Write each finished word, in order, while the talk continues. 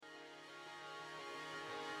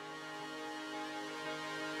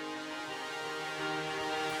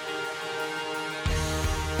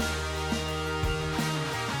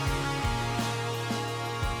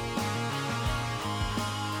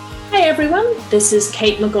everyone, this is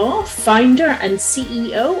Kate McGaw, founder and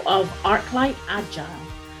CEO of ArcLight Agile.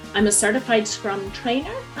 I'm a certified Scrum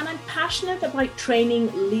trainer and I'm passionate about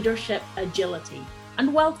training leadership agility.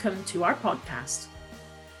 And welcome to our podcast.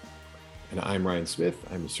 And I'm Ryan Smith.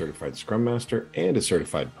 I'm a certified Scrum Master and a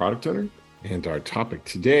certified product owner. And our topic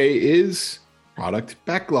today is product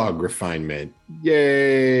backlog refinement.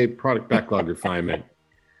 Yay, product backlog refinement.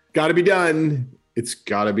 Got to be done. It's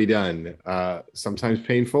got to be done. Sometimes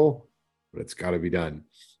painful, but it's got to be done.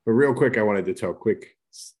 But real quick, I wanted to tell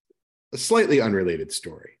a slightly unrelated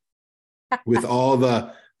story. With all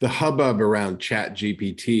the hubbub around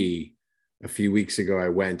ChatGPT, a few weeks ago, I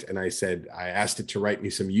went and I asked it to write me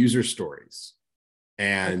some user stories.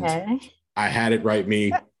 And I had it write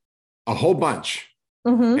me a whole bunch.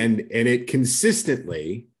 Mm-hmm. And it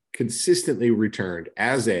consistently returned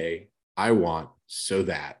as I want, so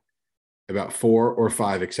that, about 4 or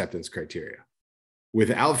 5 acceptance criteria.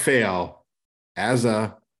 Without fail, as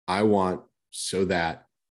I want, so that,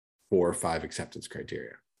 4 or 5 acceptance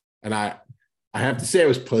criteria. And I have to say I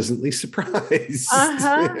was pleasantly surprised.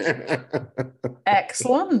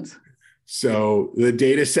 Excellent. So the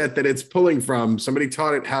data set that it's pulling from, somebody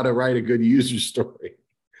taught it how to write a good user story.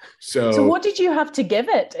 So what did you have to give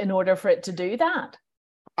it in order for it to do that?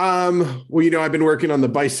 Well, I've been working on the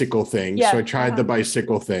bicycle thing. Yeah. So I tried the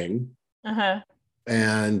bicycle thing. And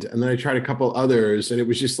then I tried a couple others, and it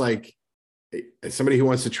was just like somebody who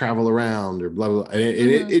wants to travel around or blah, blah, blah. And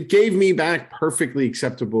it gave me back perfectly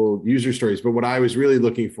acceptable user stories. But what I was really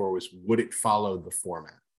looking for was, would it follow the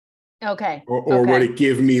format? Okay. Or would it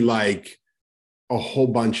give me like a whole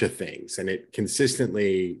bunch of things? And it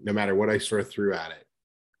consistently, no matter what I sort of threw at it,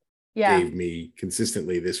 gave me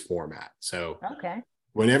consistently this format. So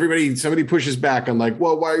when somebody pushes back on like,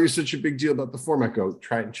 well, why are you such a big deal about the format? Go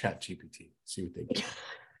try it in ChatGPT. See what they do.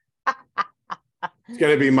 It's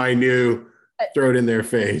going to be my new throw it in their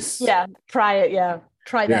face. Yeah. Try it. Yeah.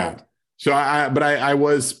 Try that. So I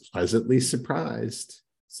was pleasantly surprised.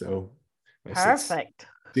 So perfect.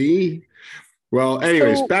 Well,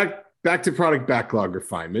 anyways, back to product backlog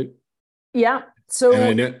refinement. Yeah. So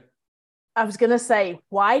I was going to say,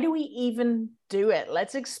 why do we even do it?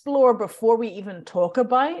 Let's explore before we even talk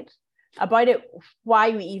about it, why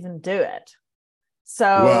we even do it.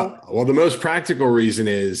 So, well, the most practical reason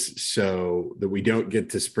is so that we don't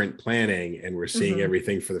get to sprint planning and we're seeing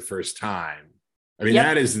everything for the first time. I mean,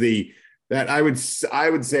 that is that I would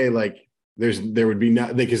say like there would be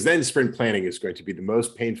not, because then sprint planning is going to be the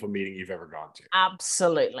most painful meeting you've ever gone to.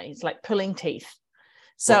 Absolutely. It's like pulling teeth.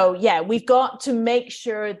 So we've got to make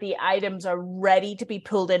sure the items are ready to be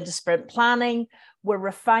pulled into sprint planning. We're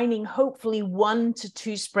refining hopefully 1 to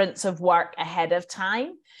 2 sprints of work ahead of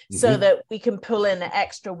time so that we can pull in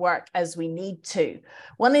extra work as we need to.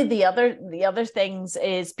 One of the other things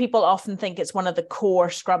is people often think it's one of the core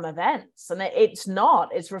Scrum events, and it's not.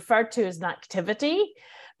 It's referred to as an activity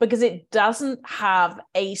because it doesn't have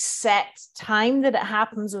a set time that it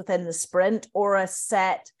happens within the sprint or a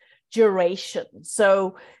set duration.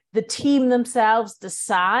 So the team themselves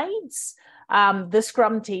decides, the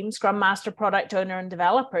Scrum team, Scrum Master, Product Owner, and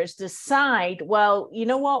developers decide, well, you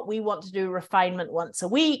know what, we want to do refinement once a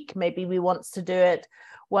week. Maybe we want to do it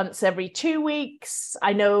once every 2 weeks.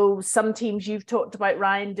 I know some teams you've talked about,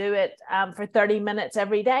 Ryan, do it for 30 minutes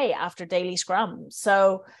every day after daily Scrum.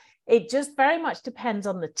 So it just very much depends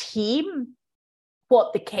on the team,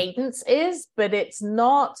 what the cadence is, but it's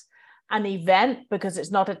not an event because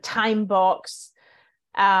it's not a time box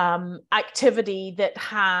activity that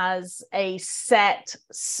has a set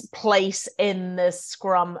place in the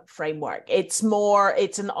Scrum framework. It's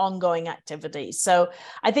an ongoing activity. So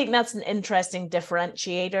I think that's an interesting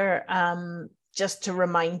differentiator, just to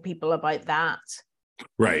remind people about that.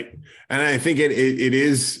 Right. And I think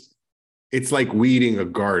it's like weeding a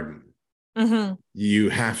garden. You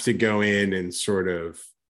have to go in and sort of,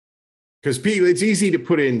 because it's easy to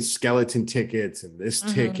put in skeleton tickets and this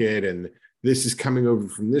ticket and this is coming over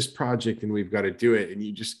from this project and we've got to do it. And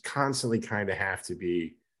you just constantly kind of have to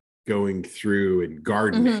be going through and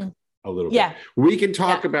gardening a little bit. We can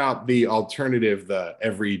talk about the alternative, the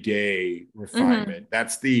everyday refinement.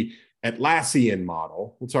 That's the Atlassian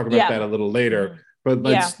model. We'll talk about that a little later. But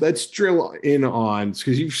let's drill in on,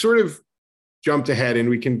 because you've sort of jumped ahead, and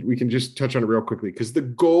we can just touch on it real quickly, because the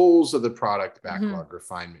goals of the product backlog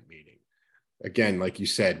refinement meeting, again, like you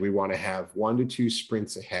said, we want to have 1 to 2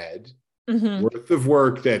 sprints ahead worth of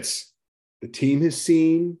work that's the team has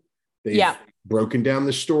seen. They've broken down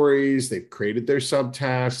the stories. They've created their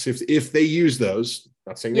subtasks. If they use those,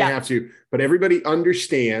 not saying they have to, but everybody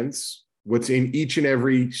understands what's in each and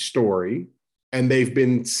every story, and they've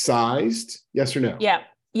been sized. Yes or no? Yeah.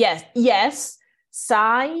 Yes.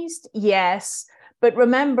 Sized, yes. But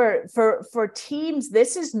remember, for teams,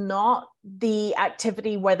 this is not the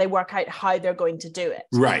activity where they work out how they're going to do it.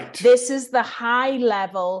 Right. This is the high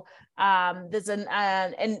level.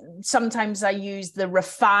 And sometimes I use the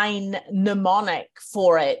refine mnemonic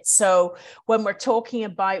for it. So when we're talking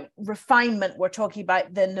about refinement, we're talking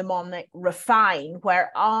about the mnemonic refine,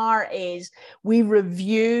 where R is we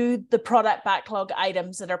review the product backlog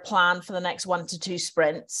items that are planned for the next 1 to 2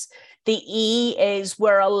 sprints. The E is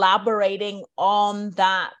we're elaborating on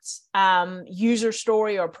that user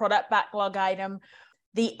story or product backlog item.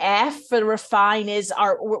 The F for refine is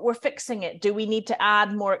we're fixing it. Do we need to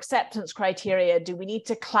add more acceptance criteria? Do we need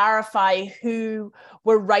to clarify who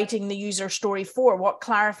we're writing the user story for? What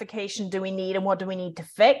clarification do we need and what do we need to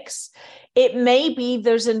fix? It may be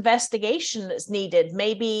there's investigation that's needed.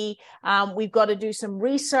 Maybe we've got to do some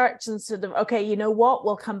research and sort of, okay, you know what?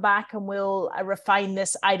 We'll come back and we'll refine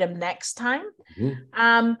this item next time.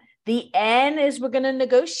 Mm-hmm. The N is we're going to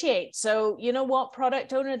negotiate. So, you know what,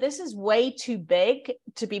 product owner, this is way too big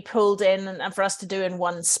to be pulled in and for us to do in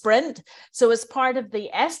one sprint. So as part of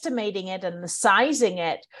the estimating it and the sizing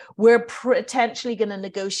it, we're potentially going to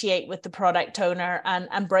negotiate with the product owner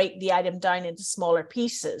and break the item down into smaller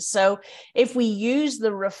pieces. So if we use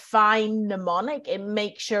the refine mnemonic, it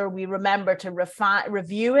makes sure we remember to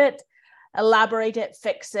review it, elaborate it,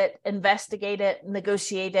 fix it, investigate it,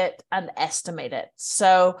 negotiate it, and estimate it.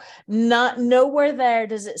 So nowhere there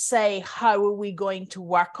does it say how are we going to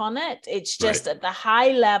work on it. It's just at the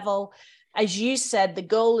high level. As you said, the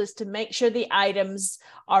goal is to make sure the items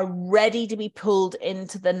are ready to be pulled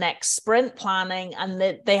into the next sprint planning and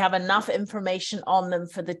that they have enough information on them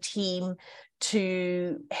for the team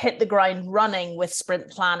to hit the ground running with sprint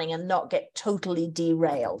planning and not get totally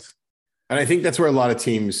derailed. And I think that's where a lot of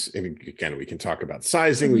teams, and again, we can talk about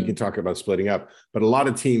sizing, we can talk about splitting up, but a lot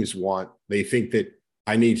of teams they think that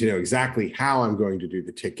I need to know exactly how I'm going to do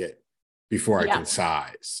the ticket before I can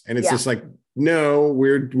size. And it's just like, no,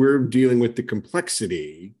 we're dealing with the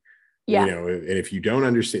complexity, you know, and if you don't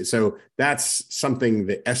understand, so that's something,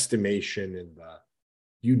 the estimation and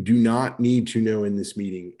you do not need to know in this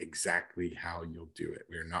meeting exactly how you'll do it.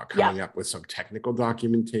 We're not coming up with some technical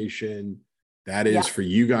documentation. That is for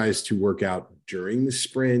you guys to work out during the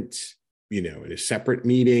sprint, you know, in a separate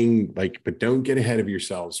meeting, but don't get ahead of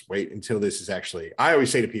yourselves. Wait until this is actually, I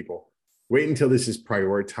always say to people, wait until this is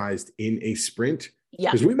prioritized in a sprint,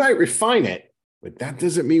 because we might refine it, but that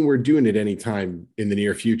doesn't mean we're doing it anytime in the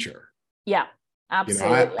near future. Yeah,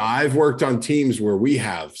 absolutely. You know, I've worked on teams where we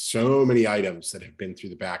have so many items that have been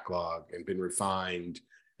through the backlog and been refined,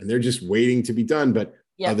 and they're just waiting to be done, but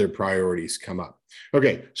other priorities come up.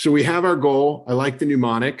 Okay, so we have our goal. I like the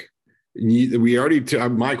mnemonic. We already,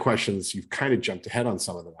 my questions, you've kind of jumped ahead on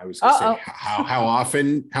some of them. I was going to say, how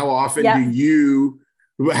often do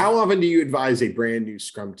you advise a brand new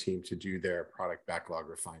Scrum team to do their product backlog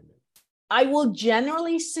refinement? I will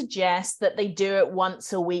generally suggest that they do it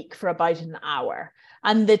once a week for about an hour.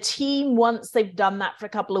 And the team, once they've done that for a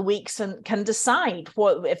couple of weeks, and can decide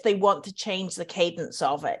if they want to change the cadence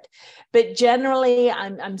of it. But generally,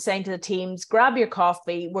 I'm saying to the teams, grab your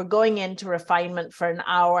coffee. We're going into refinement for an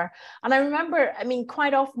hour. And I remember,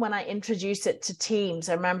 quite often when I introduce it to teams,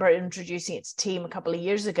 I remember introducing it to team a couple of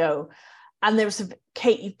years ago. And there was,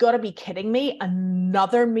 Kate, you've got to be kidding me,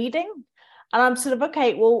 another meeting? And I'm sort of,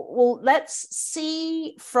 okay, well, let's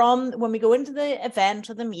see from when we go into the event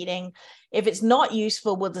or the meeting, if it's not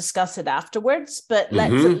useful, we'll discuss it afterwards, but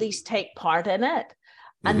let's at least take part in it.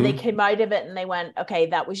 And they came out of it and they went, okay,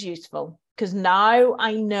 that was useful. Because now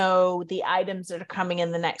I know the items that are coming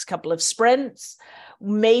in the next couple of sprints.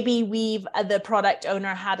 Maybe the product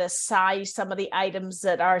owner had to size some of the items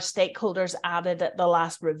that our stakeholders added at the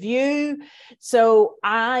last review. So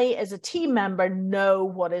I, as a team member, know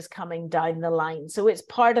what is coming down the line. So it's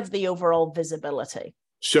part of the overall visibility.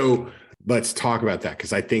 So let's talk about that,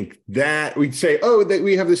 because I think that we'd say, that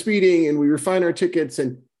we have this meeting and we refine our tickets.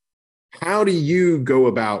 And how do you go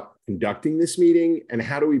about conducting this meeting, and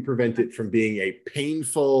how do we prevent it from being a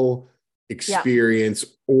painful experience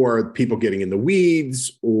or people getting in the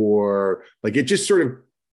weeds, or like it just sort of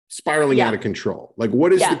spiraling out of control? Like,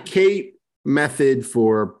 what is the Kate method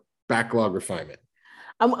for backlog refinement?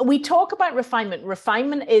 We talk about refinement.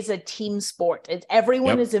 Refinement is a team sport.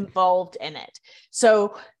 Everyone is involved in it.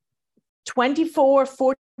 So 24,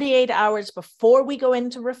 48 hours before we go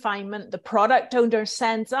into refinement, the product owner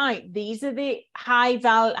sends out, these are the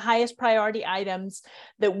highest priority items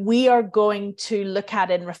that we are going to look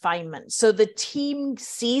at in refinement. So the team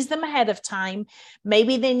sees them ahead of time.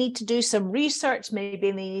 Maybe they need to do some research.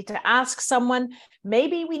 Maybe they need to ask someone,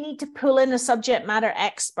 Maybe we need to pull in a subject matter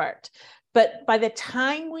expert. But by the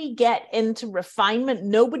time we get into refinement,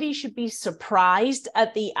 nobody should be surprised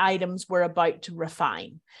at the items we're about to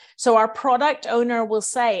refine. So our product owner will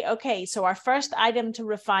say, okay, so our first item to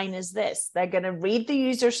refine is this. They're going to read the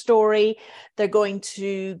user story. They're going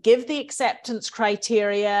to give the acceptance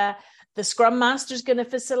criteria. The Scrum Master is going to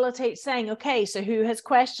facilitate saying, okay, so who has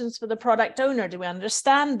questions for the product owner? Do we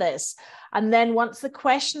understand this? And then once the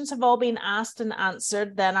questions have all been asked and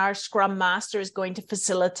answered, then our Scrum Master is going to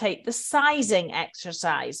facilitate the sizing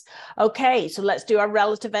exercise. Okay, so let's do our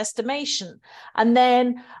relative estimation. And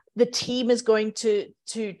then the team is going to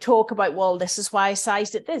talk about, well, this is why I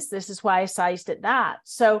sized it this is why I sized it that.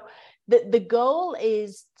 So the goal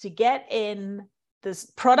is to get in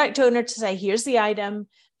this product owner to say, here's the item,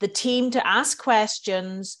 the team to ask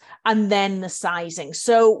questions, and then the sizing.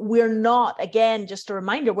 So we're not, again, just a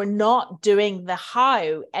reminder, we're not doing the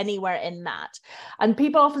how anywhere in that. And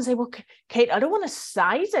people often say, well, Kate, I don't want to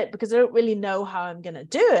size it because I don't really know how I'm going to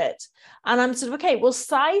do it. And I'm sort of, okay, we'll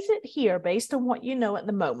size it here based on what you know at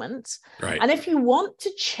the moment. Right. And if you want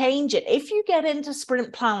to change it, if you get into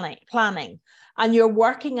sprint planning, and you're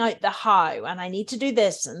working out the how, and I need to do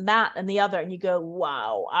this and that and the other, and you go,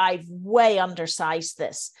 wow, I've way undersized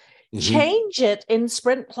this. Change it in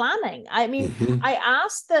sprint planning. I mean, I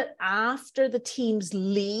asked that after the teams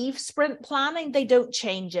leave sprint planning, they don't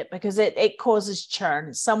change it because it causes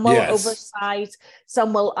churn. Some will oversize,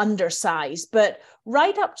 some will undersize. But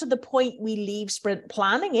right up to the point we leave sprint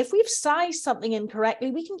planning, if we've sized something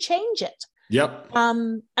incorrectly, we can change it. Yep.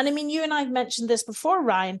 And I mean, you and I've mentioned this before,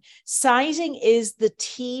 Ryan. Sizing is the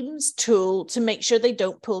team's tool to make sure they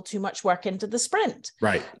don't pull too much work into the sprint.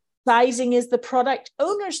 Right. Sizing is the product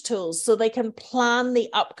owner's tools so they can plan the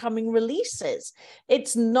upcoming releases.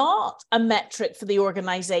 It's not a metric for the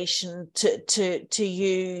organization to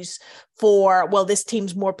use for, well, this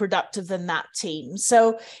team's more productive than that team.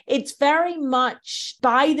 So it's very much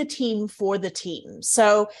by the team for the team.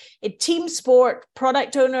 So team sport,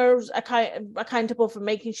 product owners accountable for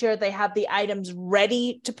making sure they have the items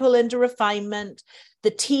ready to pull into refinement.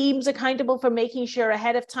 The team's accountable for making sure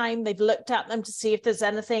ahead of time they've looked at them to see if there's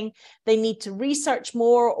anything they need to research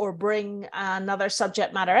more or bring another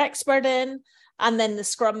subject matter expert in. And then the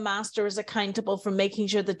Scrum Master is accountable for making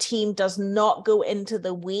sure the team does not go into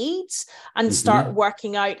the weeds and start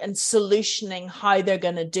working out and solutioning how they're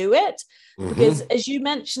going to do it. Because as you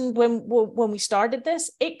mentioned when we started this,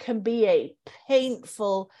 it can be a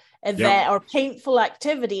painful event or painful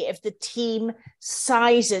activity if the team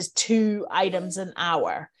sizes 2 items an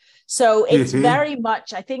hour. So it's very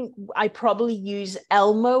much, I think I probably use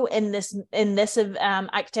Elmo in this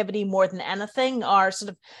activity more than anything, or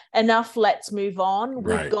sort of enough, let's move on.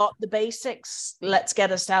 We've got the basics. Let's get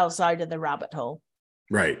ourselves out of the rabbit hole.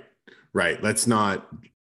 Right. Let's not,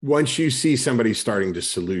 once you see somebody starting to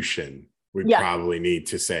solution, we probably need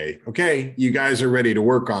to say, okay, you guys are ready to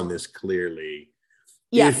work on this clearly.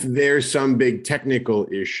 If there's some big technical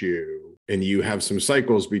issue and you have some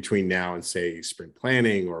cycles between now and say sprint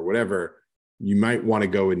planning or whatever, you might want to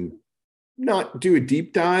go and not do a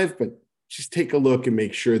deep dive, but just take a look and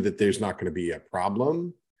make sure that there's not going to be a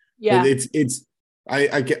problem. Yeah.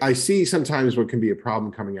 I see sometimes what can be a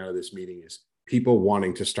problem coming out of this meeting is people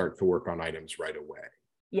wanting to start to work on items right away.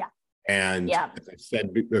 Yeah. And as I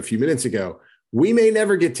said a few minutes ago, we may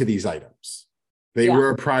never get to these items. They were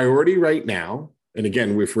a priority right now. And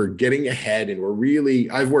again, if we're getting ahead and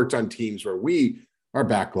I've worked on teams where our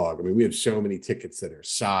backlog, I mean, we have so many tickets that are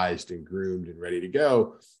sized and groomed and ready to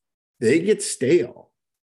go. They get stale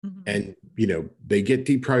and, they get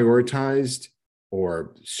deprioritized,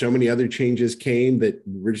 or so many other changes came that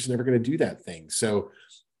we're just never going to do that thing. So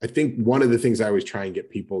I think one of the things I always try and get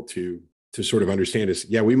people to sort of understand is,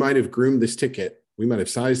 we might have groomed this ticket. We might have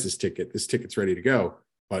sized this ticket's ready to go,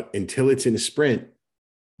 but until it's in a sprint,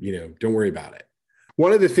 don't worry about it.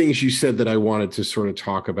 One of the things you said that I wanted to sort of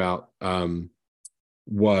talk about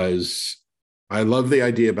was, I love the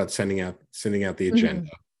idea about sending out the agenda.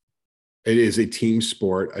 It is a team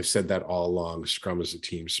sport. I've said that all along. Scrum is a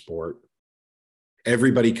team sport.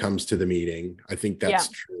 Everybody comes to the meeting. I think that's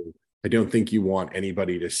true. I don't think you want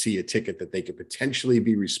anybody to see a ticket that they could potentially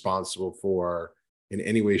be responsible for in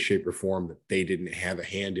any way, shape, or form that they didn't have a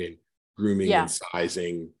hand in grooming and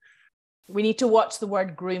sizing. We need to watch the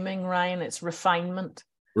word grooming, Ryan. It's refinement.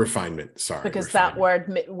 Sorry. Because that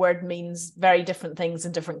word means very different things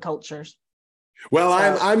in different cultures. Well,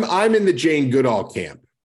 I'm in the Jane Goodall camp.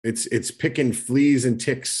 It's picking fleas and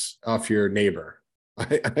ticks off your neighbor.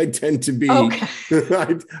 I tend to be, Okay.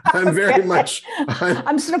 I'm very much,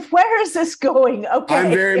 I'm sort of, where is this going? Okay.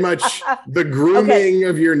 I'm very much the grooming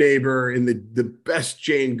of your neighbor in the best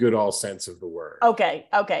Jane Goodall sense of the word. Okay.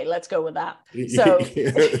 Let's go with that. So,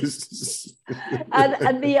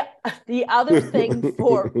 and the other thing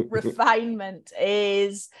for refinement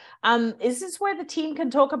is this where the team can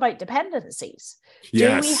talk about dependencies.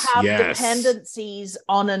 Do we have dependencies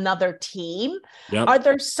on another team? Yep. Are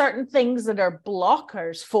there certain things that are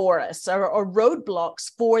blockers for us or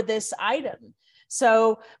roadblocks for this item?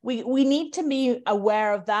 So we need to be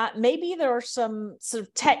aware of that. Maybe there are some sort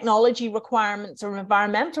of technology requirements or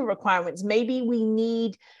environmental requirements. Maybe we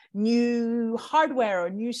need new hardware or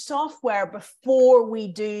new software before we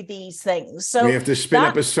do these things. So we have to spin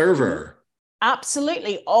up a server.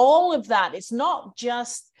 Absolutely. All of that. It's not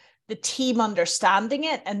just the team understanding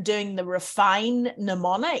it and doing the refine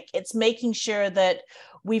mnemonic. It's making sure that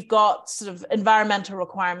we've got sort of environmental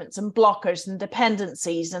requirements and blockers and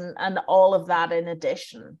dependencies and all of that in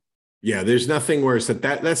addition. Yeah, there's nothing worse.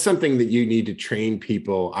 That's something that you need to train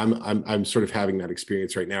people. I'm sort of having that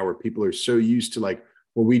experience right now where people are so used to like,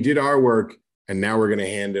 well, we did our work and now we're going to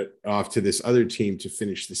hand it off to this other team to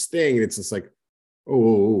finish this thing. And it's just like,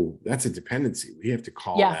 oh, that's a dependency. We have to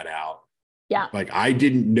call that out. Yeah. Like I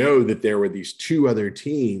didn't know that there were these two other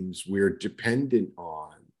teams we're dependent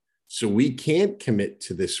on. So we can't commit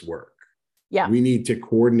to this work. Yeah. We need to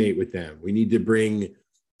coordinate with them. We need to bring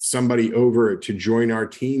somebody over to join our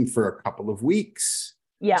team for a couple of weeks.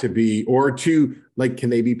 Yeah. Can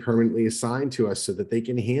they be permanently assigned to us so that they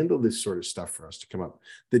can handle this sort of stuff for us to come up?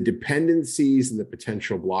 The dependencies and the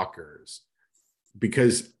potential blockers.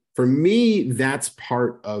 Because for me, that's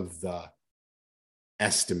part of the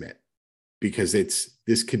estimate. Because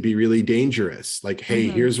this could be really dangerous. Like, hey,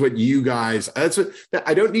 here's what you guys,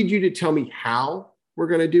 I don't need you to tell me how we're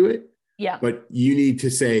going to do it. Yeah. But you need to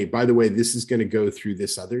say, by the way, this is going to go through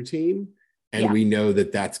this other team. And we know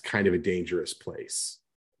that that's kind of a dangerous place.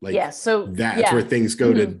 Like, so that's where things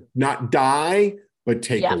go to not die, but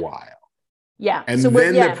take a while. Yeah. And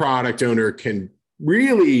then the product owner can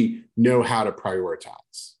really know how to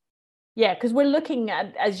prioritize. Yeah, because we're looking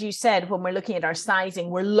at, as you said, when we're looking at our sizing,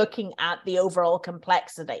 we're looking at the overall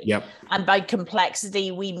complexity. Yep. And by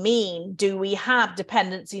complexity, we mean, do we have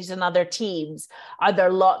dependencies in other teams? Are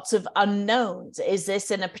there lots of unknowns? Is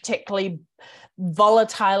this in a particularly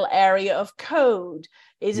volatile area of code?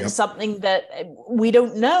 Is it something that we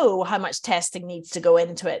don't know how much testing needs to go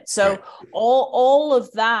into it? So all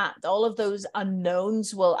of that, all of those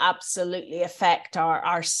unknowns will absolutely affect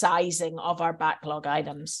our sizing of our backlog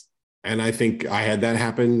items. And I think I had that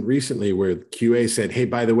happen recently where QA said, hey,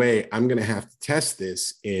 by the way, I'm going to have to test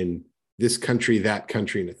this in this country, that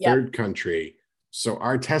country, and a third country. So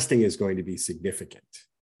our testing is going to be significant.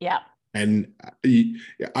 Yeah. And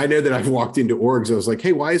I know that I've walked into orgs. I was like,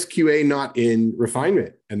 hey, why is QA not in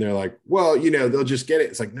refinement? And they're like, well, they'll just get it.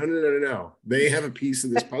 It's like, no. They have a piece of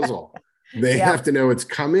this puzzle. They have to know it's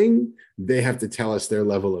coming. They have to tell us their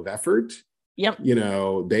level of effort. Yep.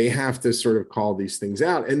 They have to sort of call these things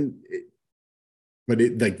out. But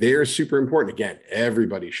they're super important. Again,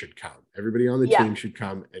 everybody should come. Everybody on the team should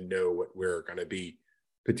come and know what we're going to be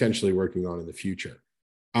potentially working on in the future.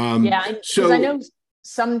 So I know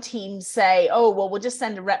some teams say, oh, well, we'll just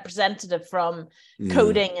send a representative from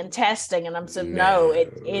coding and testing. And I'm saying, no,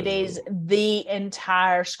 it is the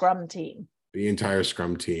entire Scrum team. The entire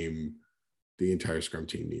Scrum team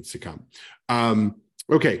needs to come.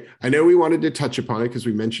 Okay, I know we wanted to touch upon it because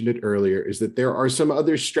we mentioned it earlier, is that there are some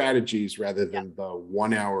other strategies rather than the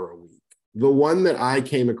 1 hour a week. The one that I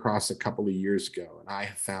came across a couple of years ago and I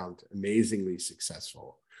have found amazingly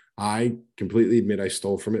successful. I completely admit I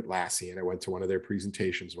stole from Atlassian. I went to one of their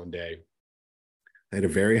presentations one day. They had a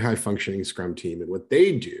very high functioning Scrum team. And what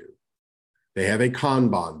they do, they have a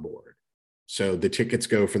Kanban board. So the tickets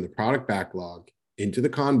go from the product backlog into the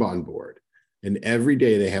Kanban board. And every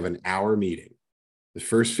day they have an hour meeting. The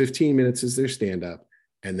first 15 minutes is their stand-up,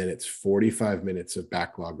 and then it's 45 minutes of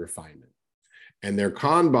backlog refinement. And their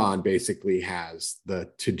Kanban basically has the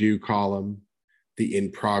to-do column, the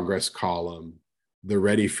in-progress column, the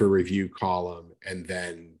ready for review column, and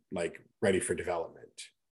then ready for development.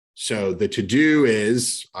 So the to-do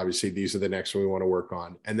is, obviously, these are the next one we want to work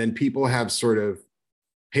on. And then people have sort of,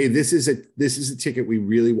 hey, this is a ticket we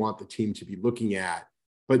really want the team to be looking at.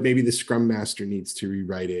 But maybe the Scrum Master needs to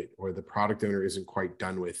rewrite it, or the product owner isn't quite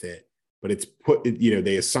done with it. But it's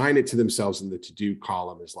they assign it to themselves, and the to-do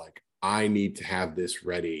column is like, I need to have this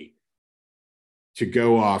ready to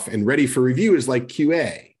go off. And ready for review is like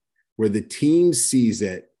QA, where the team sees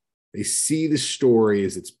it, they see the story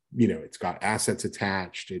as it's got assets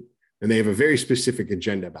attached, And they have a very specific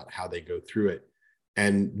agenda about how they go through it.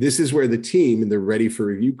 And this is where the team in the ready for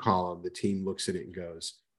review column, the team looks at it and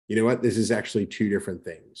goes, you know what, this is actually two different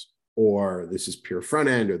things, or this is pure front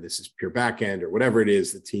end, or this is pure back end, or whatever it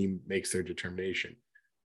is, the team makes their determination.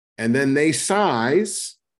 And then they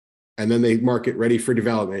size, and then they mark it ready for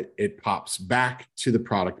development. It pops back to the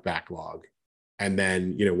product backlog. And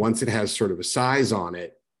then, once it has sort of a size on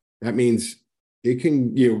it, that means it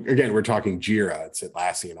can, again, we're talking Jira. It's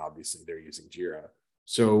Atlassian, obviously they're using Jira.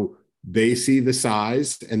 So they see the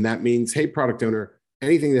size, and that means, hey, product owner,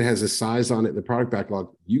 anything that has a size on it in the product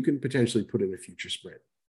backlog, you can potentially put in a future sprint,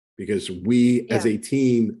 because we as a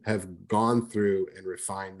team have gone through and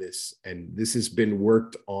refined this, and this has been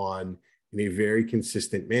worked on in a very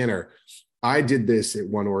consistent manner. I did this at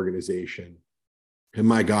one organization, and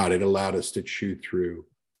my God, it allowed us to chew through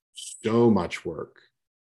so much work,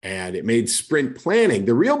 and it made sprint planning.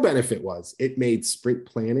 The real benefit was it made sprint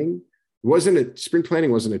planning. Sprint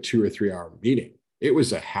planning wasn't a 2 or 3 hour meeting. It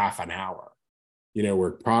was a half an hour,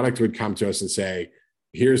 where product would come to us and say,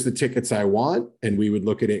 here's the tickets I want. And we would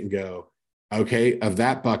look at it and go, okay, of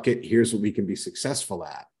that bucket, here's what we can be successful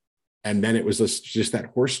at. And then it was just that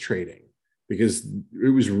horse trading, because it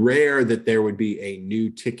was rare that there would be a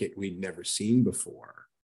new ticket we'd never seen before.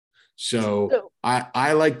 So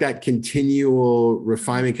I like that continual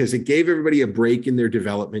refinement, because it gave everybody a break in their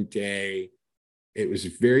development day. It was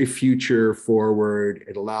very future forward.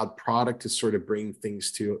 It allowed product to sort of bring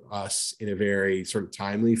things to us in a very sort of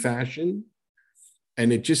timely fashion.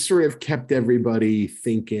 And it just sort of kept everybody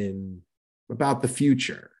thinking about the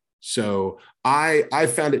future. So I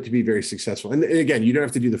found it to be very successful. And again, you don't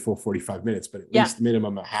have to do the full 45 minutes, but at least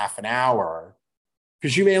minimum a half an hour,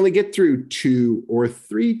 because you may only get through 2 or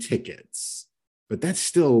 3 tickets, but that's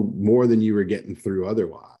still more than you were getting through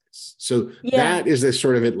otherwise. So that is a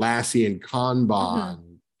sort of Atlassian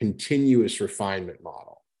Kanban continuous refinement model.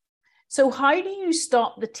 So how do you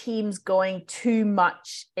stop the teams going too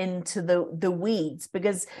much into the weeds?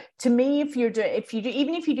 Because to me,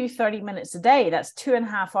 even if you do 30 minutes a day, that's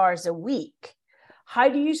 2.5 hours a week. How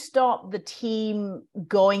do you stop the team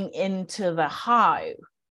going into the how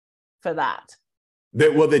for that?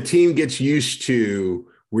 The team gets used to,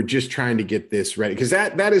 we're just trying to get this ready, because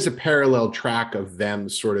that is a parallel track of them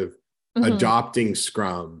sort of adopting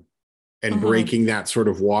Scrum and breaking that sort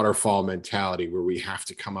of waterfall mentality where we have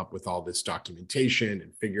to come up with all this documentation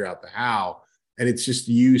and figure out the how. And it's just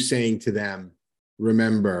you saying to them,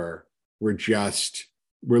 remember, we're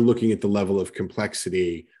looking at the level of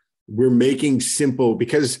complexity. We're making simple,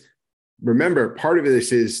 because remember, part of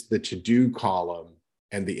this is the to-do column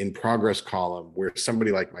and the in progress column, where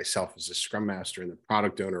somebody like myself as a Scrum Master and the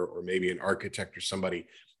product owner, or maybe an architect or somebody,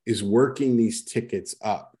 is working these tickets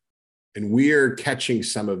up. And we're catching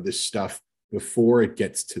some of this stuff before it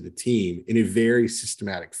gets to the team in a very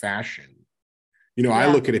systematic fashion.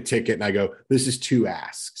 I look at a ticket and I go, this is 2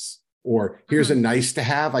 asks, or here's a nice to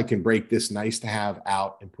have. I can break this nice to have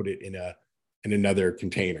out and put it in another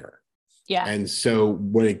container. Yeah. And so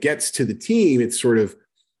when it gets to the team, there's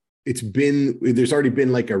already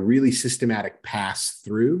been like a really systematic pass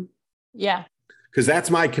through. Yeah. Because that's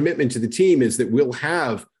my commitment to the team, is that we'll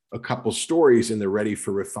have a couple stories in the ready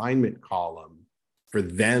for refinement column for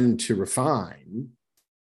them to refine.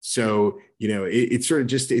 So, it's sort of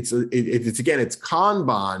just, it's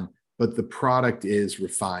Kanban, but the product is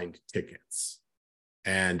refined tickets,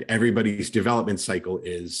 and everybody's development cycle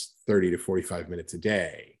is 30 to 45 minutes a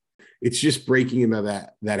day. It's just breaking them of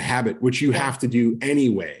that habit, which you have to do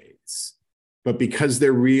anyways. But because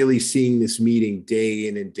they're really seeing this meeting day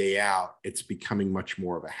in and day out, it's becoming much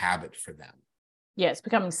more of a habit for them. Yeah, it's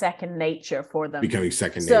becoming second nature for them.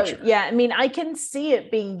 Nature. Yeah, I mean, I can see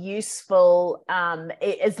it being useful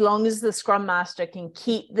as long as the Scrum Master can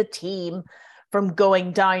keep the team from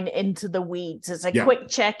going down into the weeds. It's a quick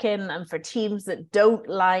check-in, and for teams that don't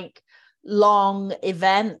like long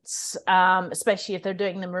events, especially if they're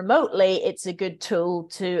doing them remotely, it's a good tool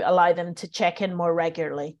to allow them to check in more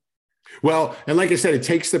regularly. Well, and like I said, it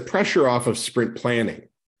takes the pressure off of sprint planning,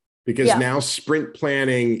 because now sprint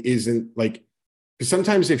planning isn't like,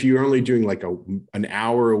 sometimes if you're only doing like an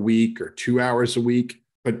hour a week or 2 hours a week,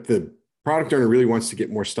 but the product owner really wants to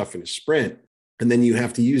get more stuff in a sprint, and then you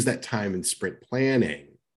have to use that time in sprint planning.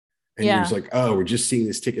 And you're just like, oh, we're just seeing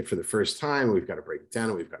this ticket for the first time. We've got to break it down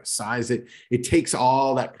and we've got to size it. It takes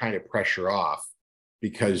all that kind of pressure off,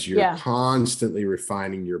 because you're constantly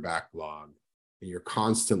refining your backlog, and you're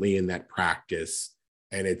constantly in that practice.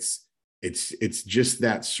 And it's just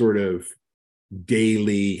that sort of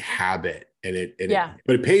daily habit.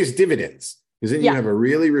 But it pays dividends, because then you have a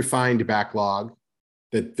really refined backlog,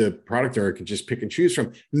 that the product owner can just pick and choose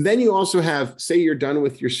from. And then you also have, say you're done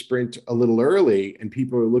with your sprint a little early and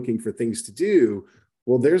people are looking for things to do.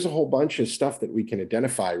 Well, there's a whole bunch of stuff that we can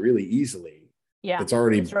identify really easily. Yeah. It's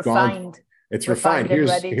already refined. It's refined.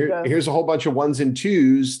 Here's a whole bunch of 1s and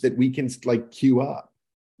 2s that we can like queue up.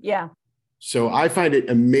 Yeah. So I find it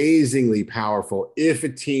amazingly powerful if a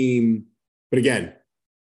team, but again,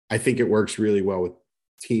 I think it works really well with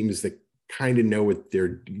teams that kind of know what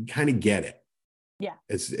kind of get it. Yeah.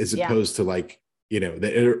 As opposed to like,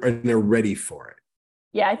 they're ready for it.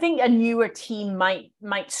 Yeah, I think a newer team might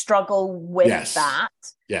struggle with that.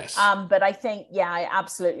 Yes. But I think,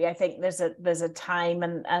 absolutely. I think there's a time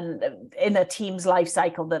and in a team's life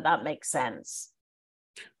cycle that makes sense.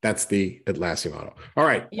 That's the Atlassian model. All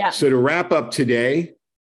right. Yeah. So to wrap up today,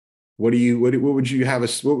 what would you have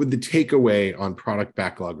what would the takeaway on product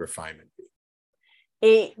backlog refinement be?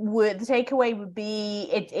 The takeaway would be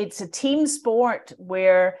it's a team sport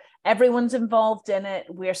where everyone's involved in it.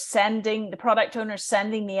 The product owner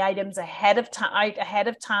sending the items ahead of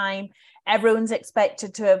time. Everyone's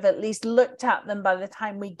expected to have at least looked at them by the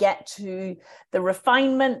time we get to the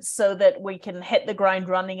refinement so that we can hit the ground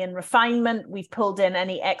running in refinement. We've pulled in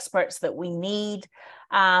any experts that we need.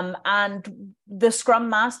 And the Scrum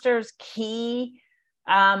Master's key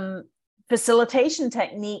facilitation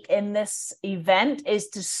technique in this event is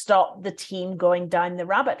to stop the team going down the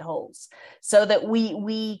rabbit holes so that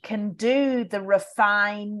we can do the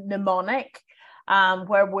refine mnemonic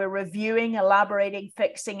where we're reviewing, elaborating,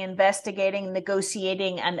 fixing, investigating,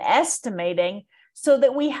 negotiating, and estimating so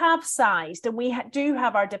that we have sized and we do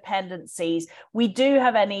have our dependencies. We do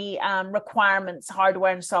have any requirements,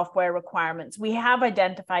 hardware and software requirements. We have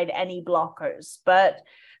identified any blockers, but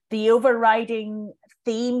the overriding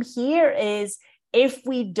theme here is if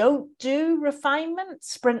we don't do refinement,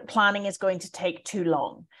 sprint planning is going to take too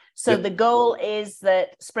long. So the goal is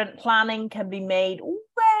that sprint planning can be made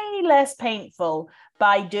way less painful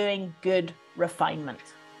by doing good refinement.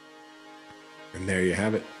 And there you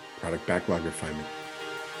have it, product backlog refinement.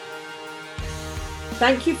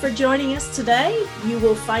 Thank you for joining us today. You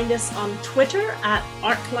will find us on Twitter at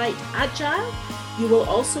ArclightAgile. You will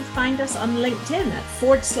also find us on LinkedIn at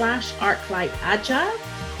 /ArclightAgile.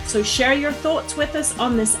 So share your thoughts with us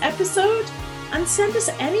on this episode and send us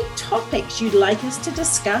any topics you'd like us to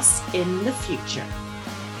discuss in the future.